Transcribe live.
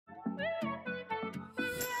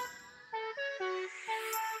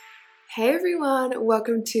Hey everyone,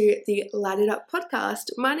 welcome to the Light It Up podcast.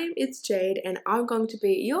 My name is Jade and I'm going to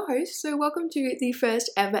be your host, so welcome to the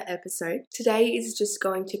first ever episode. Today is just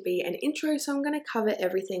going to be an intro, so I'm going to cover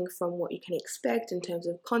everything from what you can expect in terms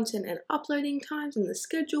of content and uploading times and the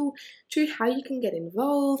schedule, to how you can get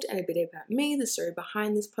involved and a bit about me, the story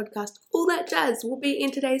behind this podcast. All that jazz will be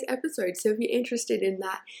in today's episode, so if you're interested in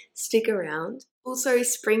that, stick around. Also,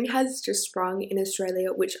 spring has just sprung in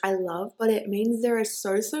Australia, which I love, but it means there are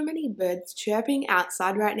so many birds chirping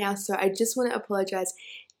outside right now, so I just want to apologize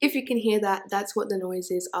if you can hear that. That's what the noise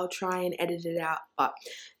is. I'll try and edit it out, but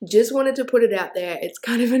just wanted to put it out there. It's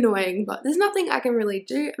kind of annoying, but there's nothing I can really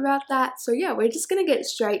do about that. So yeah, we're just going to get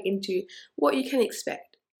straight into what you can expect.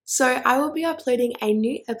 So I will be uploading a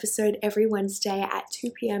new episode every Wednesday at 2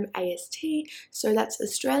 p.m. AST, so that's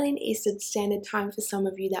Australian Eastern Standard Time. For some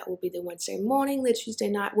of you that will be the Wednesday morning, the Tuesday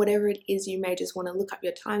night, whatever it is. You may just want to look up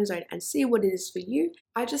your time zone and see what it is for you.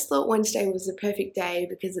 I just thought Wednesday was the perfect day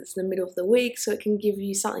because it's the middle of the week, so it can give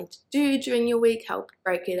you something to do during your week, help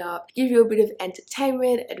break it up, give you a bit of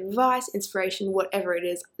entertainment, advice, inspiration, whatever it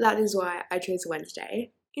is. That is why I chose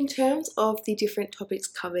Wednesday. In terms of the different topics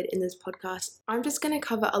covered in this podcast, I'm just going to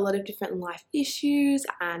cover a lot of different life issues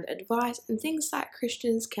and advice and things that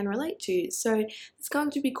Christians can relate to. So there's going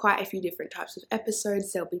to be quite a few different types of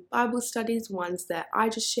episodes. There'll be Bible studies, ones that I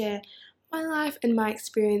just share my life and my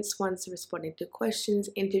experience, ones responding to questions,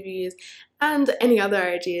 interviews, and any other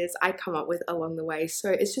ideas I come up with along the way. So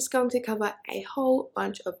it's just going to cover a whole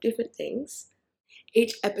bunch of different things.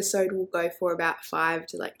 Each episode will go for about 5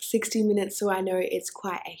 to 60 minutes, so I know it's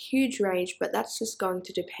quite a huge range, but that's just going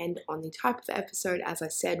to depend on the type of episode, as I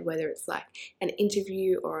said, whether it's like an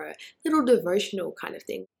interview or a little devotional kind of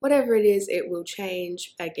thing. Whatever it is, it will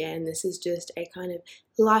change. Again, this is just a kind of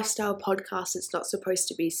lifestyle podcast. It's not supposed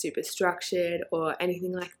to be super structured or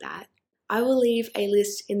anything like that. I will leave a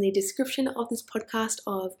list in the description of this podcast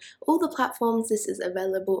of all the platforms this is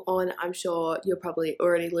available on. I'm sure you're probably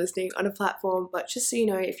already listening on a platform, but just so you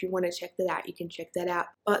know, if you want to check that out, you can check that out.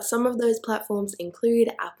 But some of those platforms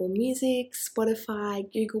include Apple Music, Spotify,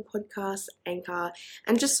 Google Podcasts, Anchor,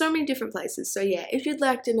 and just so many different places. So yeah, if you'd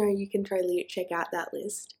like to know, you can totally check out that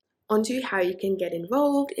list. Onto how you can get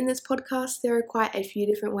involved in this podcast. There are quite a few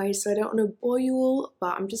different ways, so I don't want to bore you all,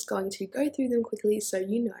 but I'm just going to go through them quickly so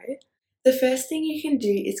you know. The first thing you can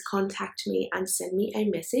do is contact me and send me a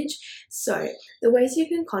message. So the ways you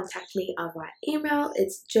can contact me are via email.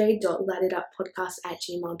 It's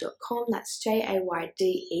j.lightituppodcast@gmail.com. That's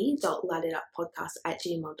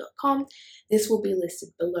jayde.lightituppodcast@gmail.com. This will be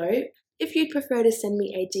listed below. If you'd prefer to send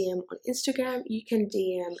me a DM on Instagram, you can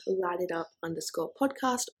DM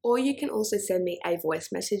lightitup_podcast, or you can also send me a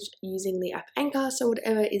voice message using the app Anchor, so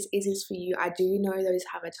whatever is easiest for you. I do know those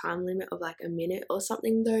have a time limit of a minute or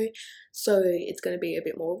something though, so it's going to be a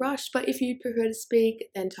bit more rushed, but if you prefer to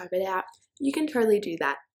speak, then type it out. You can totally do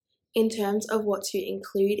that. In terms of what to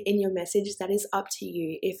include in your message, that is up to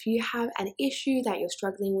you. If you have an issue that you're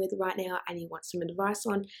struggling with right now and you want some advice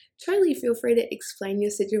on, totally feel free to explain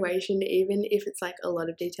your situation. Even if it's a lot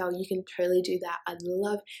of detail, you can totally do that. I'd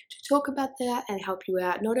love to talk about that and help you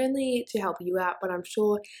out. Not only to help you out, but I'm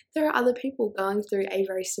sure there are other people going through a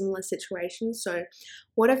very similar situation. So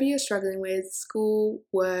whatever you're struggling with, school,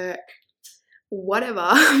 work, whatever,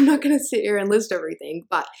 I'm not going to sit here and list everything,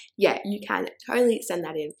 but yeah, you can totally send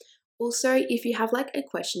that in. Also, if you have a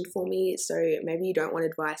question for me, so maybe you don't want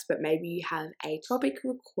advice, but maybe you have a topic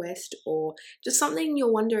request or just something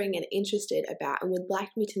you're wondering and interested about and would like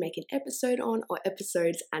me to make an episode on or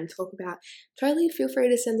episodes and talk about, totally feel free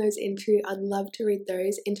to send those in too. I'd love to read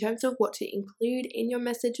those. In terms of what to include in your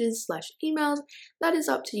messages/emails, that is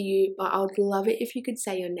up to you, but I would love it if you could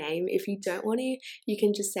say your name. If you don't want to, you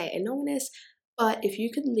can just say anonymous. But if you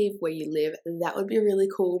could live where you live, that would be really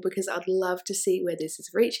cool because I'd love to see where this is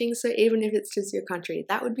reaching. So even if it's just your country,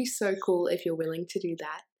 that would be so cool if you're willing to do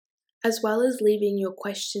that. As well as leaving your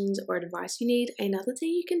questions or advice you need, another thing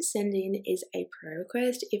you can send in is a prayer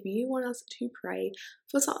request. If you want us to pray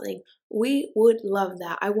for something, we would love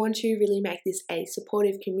that. I want to really make this a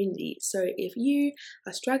supportive community. So if you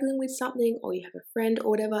are struggling with something or you have a friend or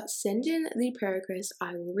whatever, send in the prayer request.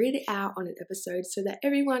 I will read it out on an episode so that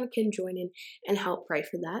everyone can join in and help pray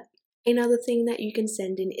for that. Another thing that you can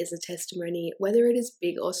send in is a testimony, whether it is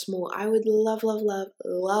big or small. I would love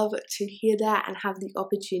to hear that and have the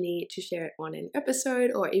opportunity to share it on an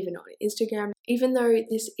episode or even on Instagram. Even though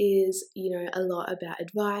this is, a lot about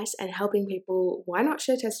advice and helping people, why not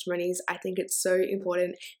share testimonies? I think it's so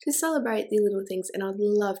important to celebrate the little things, and I'd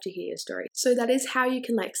love to hear your story. So that is how you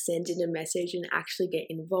can send in a message and actually get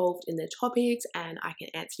involved in the topics, and I can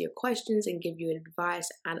answer your questions and give you advice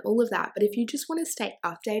and all of that. But if you just want to stay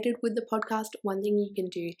updated with the podcast, one thing you can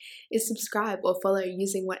do is subscribe or follow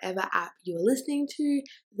using whatever app you're listening to.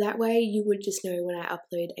 That way you would just know when I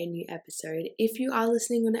upload a new episode. If you are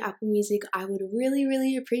listening on Apple Music, I would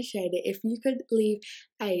really appreciate it if you could leave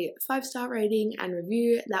a 5-star rating and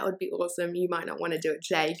review. That would be awesome. You might not want to do it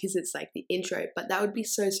today because it's the intro, but that would be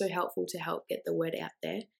so helpful to help get the word out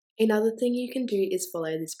there. Another thing you can do is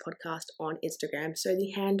follow this podcast on Instagram. So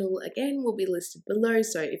the handle again will be listed below.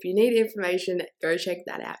 So if you need information, go check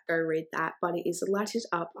that out, go read that. But it is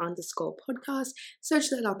 @_podcast. Search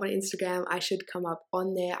that up on Instagram. I should come up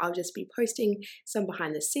on there. I'll just be posting some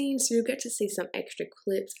behind the scenes. So you'll get to see some extra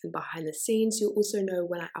clips and behind the scenes. You'll also know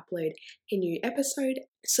when I upload a new episode.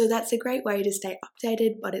 So that's a great way to stay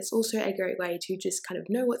updated, but it's also a great way to just kind of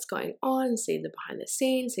know what's going on, see the behind the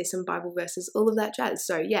scenes, see some Bible verses, all of that jazz.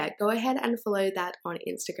 So yeah, go ahead and follow that on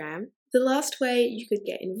Instagram. The last way you could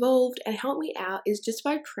get involved and help me out is just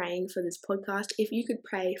by praying for this podcast. If you could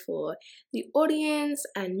pray for the audience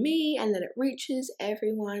and me, and that it reaches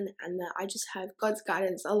everyone, and that I just have God's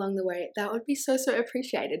guidance along the way, that would be so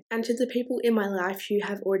appreciated. And to the people in my life who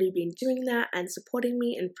have already been doing that and supporting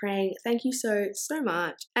me and praying, thank you so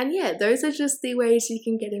much. And yeah, those are just the ways you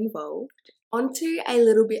can get involved. On to a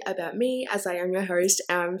little bit about me, as I am your host.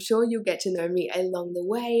 I'm sure you'll get to know me along the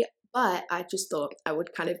way, but I just thought I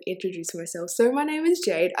would kind of introduce myself. So my name is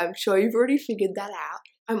Jade. I'm sure you've already figured that out.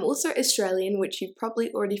 I'm also Australian, which you've probably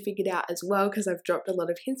already figured out as well because I've dropped a lot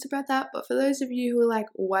of hints about that. But for those of you who are like,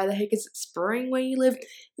 why the heck is it spring where you live?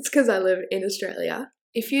 It's because I live in Australia.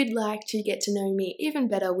 If you'd like to get to know me even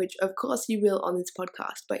better, which of course you will on this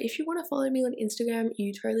podcast, but if you want to follow me on Instagram,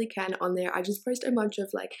 you totally can on there. I just post a bunch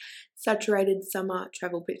of saturated summer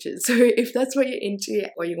travel pictures. So if that's what you're into,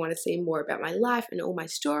 or you want to see more about my life and all my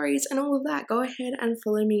stories and all of that, go ahead and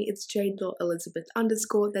follow me. It's jade.elizabeth_.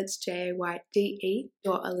 That's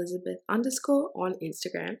JAYDE.elizabeth_ on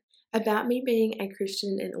Instagram. About me being a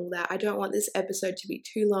Christian and all that, I don't want this episode to be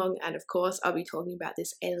too long, and of course I'll be talking about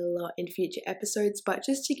this a lot in future episodes, but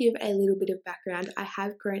just to give a little bit of background, I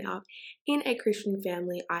have grown up in a Christian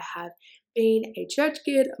family. I have been a church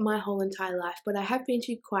kid my whole entire life, but I have been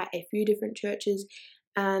to quite a few different churches,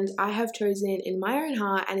 and I have chosen in my own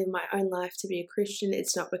heart and in my own life to be a Christian.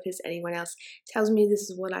 It's not because anyone else tells me this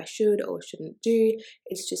is what I should or shouldn't do.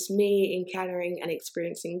 It's just me encountering and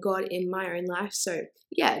experiencing God in my own life. So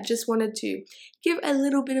yeah, just wanted to give a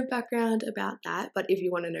little bit of background about that. But if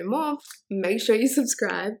you want to know more, make sure you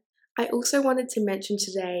subscribe. I also wanted to mention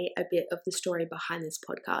today a bit of the story behind this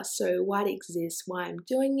podcast. So why it exists, why I'm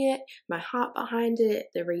doing it, my heart behind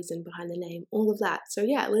it, the reason behind the name, all of that. So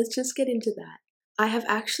yeah, let's just get into that. I have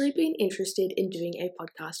actually been interested in doing a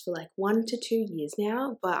podcast for 1 to 2 years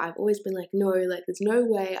now, but I've always been no, there's no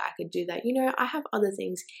way I could do that. I have other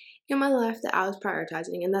things in my life that I was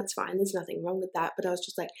prioritizing, and that's fine. There's nothing wrong with that, but I was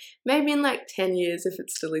just maybe in 10 years, if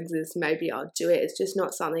it still exists, maybe I'll do it. It's just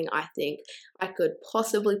not something I think I could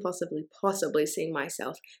possibly see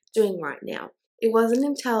myself doing right now. It wasn't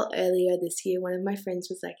until earlier this year, one of my friends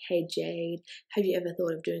was like, hey Jade, have you ever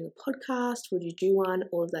thought of doing a podcast? Would you do one?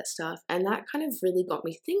 All of that stuff. And that kind of really got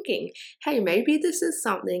me thinking, hey, maybe this is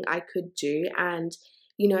something I could do. And,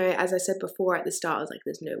 as I said before at the start, I was like,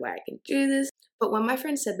 there's no way I can do this. But when my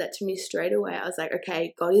friend said that to me straight away, I was like,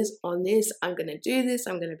 okay, God is on this. I'm going to do this.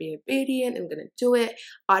 I'm going to be obedient. I'm going to do it.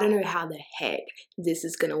 I don't know how the heck this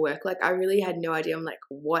is going to work. I really had no idea. I'm like,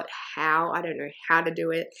 what, how? I don't know how to do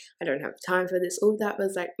it. I don't have time for this. All of that. But I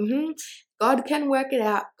was like, God can work it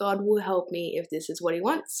out. God will help me if this is what he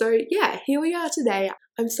wants. So yeah, here we are today.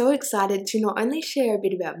 I'm so excited to not only share a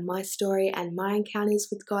bit about my story and my encounters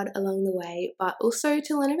with God along the way, but also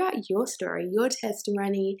to learn about your story, your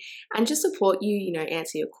testimony, and just support you,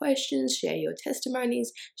 answer your questions, share your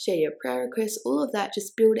testimonies, share your prayer requests, all of that.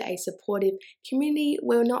 Just build a supportive community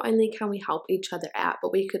where not only can we help each other out,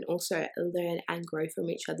 but we can also learn and grow from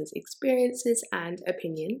each other's experiences and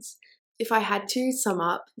opinions. If I had to sum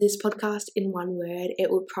up this podcast in one word,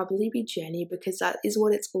 it would probably be journey, because that is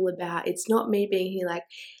what it's all about. It's not me being here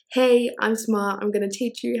hey, I'm smart, I'm going to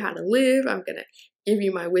teach you how to live, I'm going to give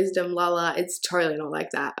you my wisdom, It's totally not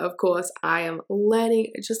like that. Of course, I am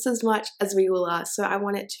learning just as much as we all are. So I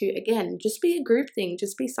want it to, again, just be a group thing,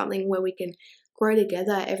 just be something where we can grow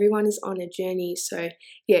together. Everyone is on a journey. So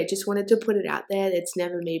yeah, just wanted to put it out there. It's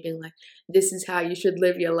never me being this is how you should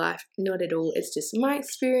live your life. Not at all. It's just my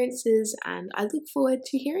experiences, and I look forward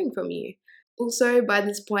to hearing from you. Also, by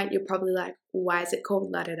this point, you're probably like, why is it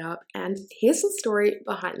called Light It Up? And here's the story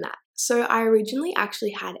behind that. So I originally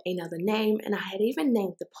actually had another name, and I had even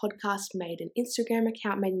named the podcast, made an Instagram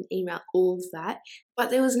account, made an email, all of that.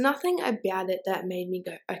 But there was nothing about it that made me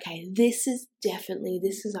go, okay, this is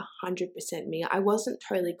 100% me. I wasn't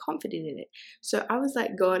totally confident in it. So I was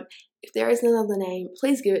like, God, if there is another name,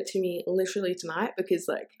 please give it to me literally tonight, because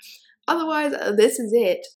otherwise, this is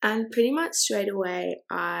it. And pretty much straight away,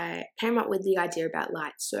 I came up with the idea about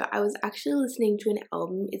light. So I was actually listening to an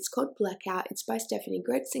album. It's called Blackout. It's by Stephanie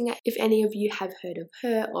Grotzinger. If any of you have heard of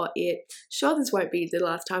her or it, sure, this won't be the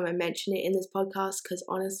last time I mention it in this podcast, because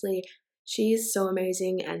honestly, she is so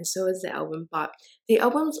amazing, and so is the album. But the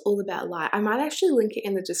album's all about light. I might actually link it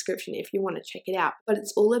in the description if you want to check it out. But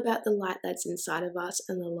it's all about the light that's inside of us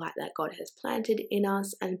and the light that God has planted in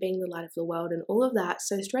us and being the light of the world and all of that.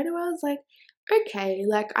 So straight away I was like, okay,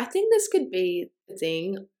 I think this could be the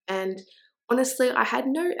thing. And honestly, I had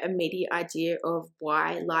no immediate idea of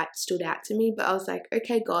why light stood out to me, but I was like,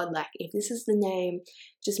 okay, God, if this is the name,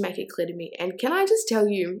 just make it clear to me. And can I just tell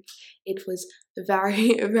you, it was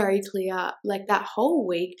very, very clear. That whole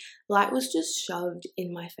week, light was just shoved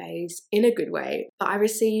in my face in a good way. But I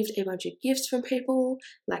received a bunch of gifts from people,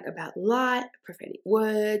 about light, prophetic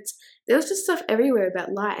words. There was just stuff everywhere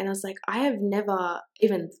about light, and I was like, I have never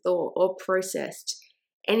even thought or processed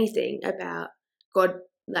anything about God,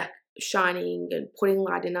 shining and putting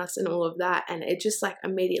light in us and all of that, and it just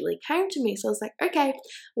immediately came to me. So I was like, okay,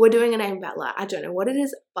 we're doing a name about light. I don't know what it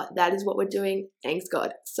is, but that is what we're doing. Thanks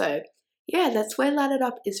God. So yeah, that's where Light It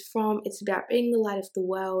Up is from. It's about being the light of the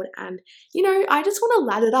world, and I just want to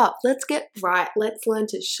light it up. Let's get bright, let's learn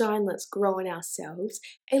to shine, let's grow in ourselves.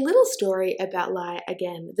 A little story about light.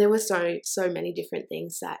 Again, there were so many different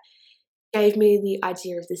things that gave me the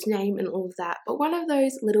idea of this name and all of that. But one of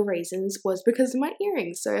those little reasons was because of my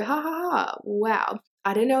earrings. So ha ha ha, wow.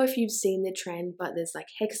 I don't know if you've seen the trend, but there's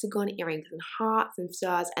hexagon earrings and hearts and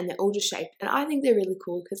stars, and they're all just shaped. And I think they're really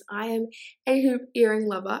cool because I am a hoop earring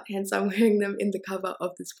lover, hence I'm wearing them in the cover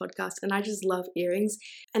of this podcast. And I just love earrings.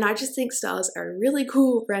 And I just think stars are a really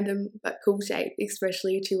cool, random, but cool shape,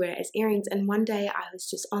 especially to wear as earrings. And one day I was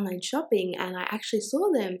just online shopping and I actually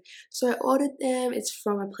saw them. So I ordered them. It's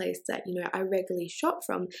from a place that, I regularly shop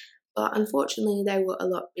from. But unfortunately, they were a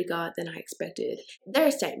lot bigger than I expected. They're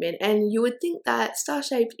a statement, and you would think that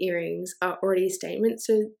star-shaped earrings are already a statement.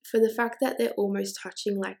 So for the fact that they're almost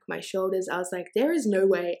touching my shoulders, I was like, there is no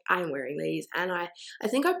way I'm wearing these. And I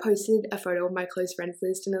think I posted a photo of my close friends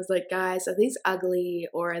list, and I was like, guys, are these ugly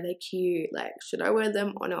or are they cute? Should I wear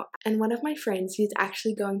them or not? And one of my friends, who's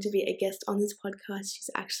actually going to be a guest on this podcast, she's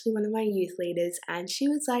actually one of my youth leaders, and she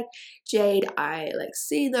was like, Jade, I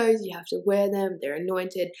see those, you have to wear them, they're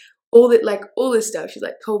anointed. All this stuff. She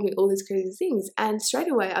told me all these crazy things. And straight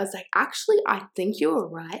away I was like, actually, I think you're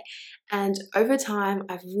right. And over time,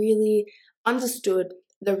 I've really understood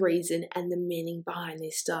the reason and the meaning behind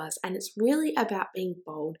these stars. And it's really about being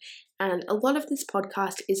bold. And a lot of this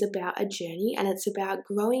podcast is about a journey, and it's about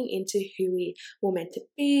growing into who we were meant to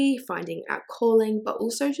be, finding our calling, but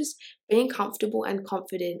also just being comfortable and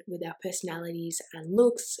confident with our personalities and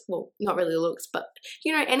looks. Well, not really looks, but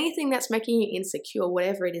anything that's making you insecure,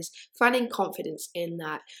 whatever it is, finding confidence in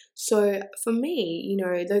that. So for me,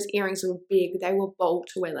 those earrings were big, they were bold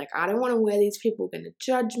to wear. I don't want to wear these, people are going to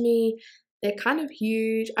judge me. They're kind of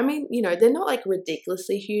huge. I mean, they're not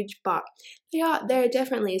ridiculously huge, but they're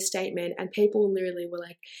definitely a statement. And people literally were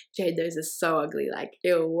like, Jade, those are so ugly.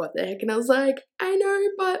 Ew, what the heck? And I was like, I know,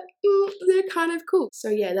 but they're kind of cool. So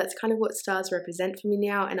yeah, that's kind of what stars represent for me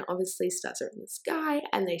now. And obviously stars are in the sky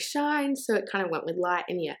and they shine. So it kind of went with light,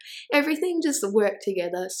 and yeah, everything just worked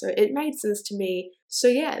together. So it made sense to me. So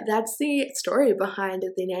yeah, that's the story behind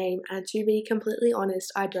the name. And to be completely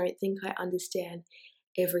honest, I don't think I understand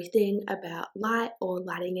everything about light or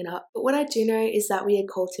lighting it up. But what I do know is that we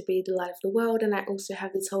are called to be the light of the world, and I also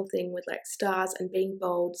have this whole thing with stars and being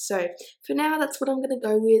bold. So for now, that's what I'm going to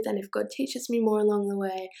go with, and if God teaches me more along the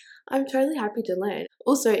way, I'm totally happy to learn.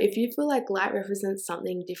 Also, if you feel like light represents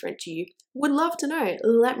something different to you, would love to know.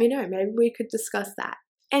 Let me know. Maybe we could discuss that.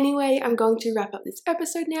 Anyway, I'm going to wrap up this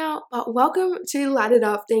episode now, but welcome to Light It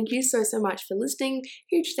Up. Thank you so much for listening.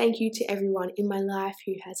 Huge thank you to everyone in my life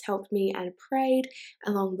who has helped me and prayed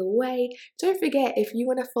along the way. Don't forget, if you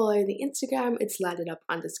want to follow the Instagram, it's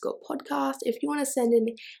lightitup_podcast. If you want to send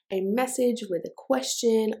in a message with a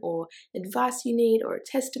question or advice you need or a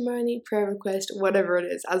testimony, prayer request, whatever it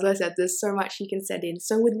is. As I said, there's so much you can send in.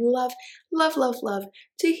 So would love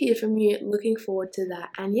to hear from you. Looking forward to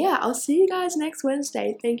that. And yeah, I'll see you guys next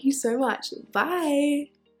Wednesday. Thank you so much.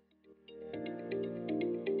 Bye.